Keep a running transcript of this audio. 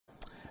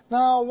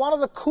Now, one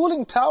of the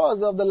cooling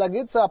towers of the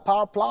Łagisza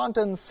power plant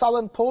in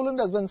southern Poland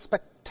has been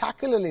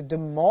spectacularly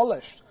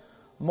demolished.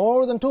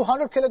 More than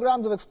 200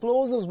 kilograms of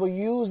explosives were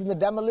used in the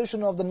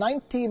demolition of the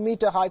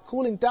 90-meter-high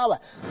cooling tower.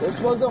 This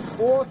was the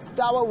fourth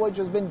tower which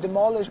has been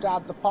demolished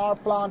at the power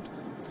plant,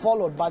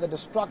 followed by the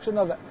destruction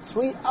of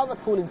 3 other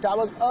cooling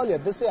towers earlier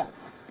this year.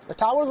 The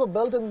towers were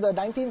built in the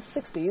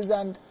 1960s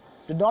and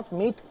did not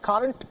meet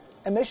current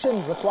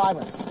emission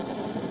requirements.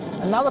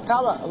 Another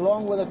tower,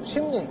 along with a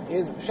chimney,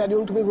 is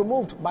scheduled to be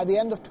removed by the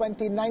end of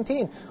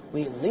 2019.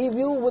 We leave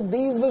you with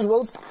these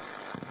visuals.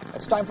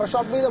 It's time for a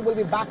short breather. We'll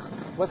be back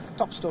with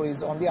top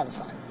stories on the other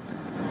side.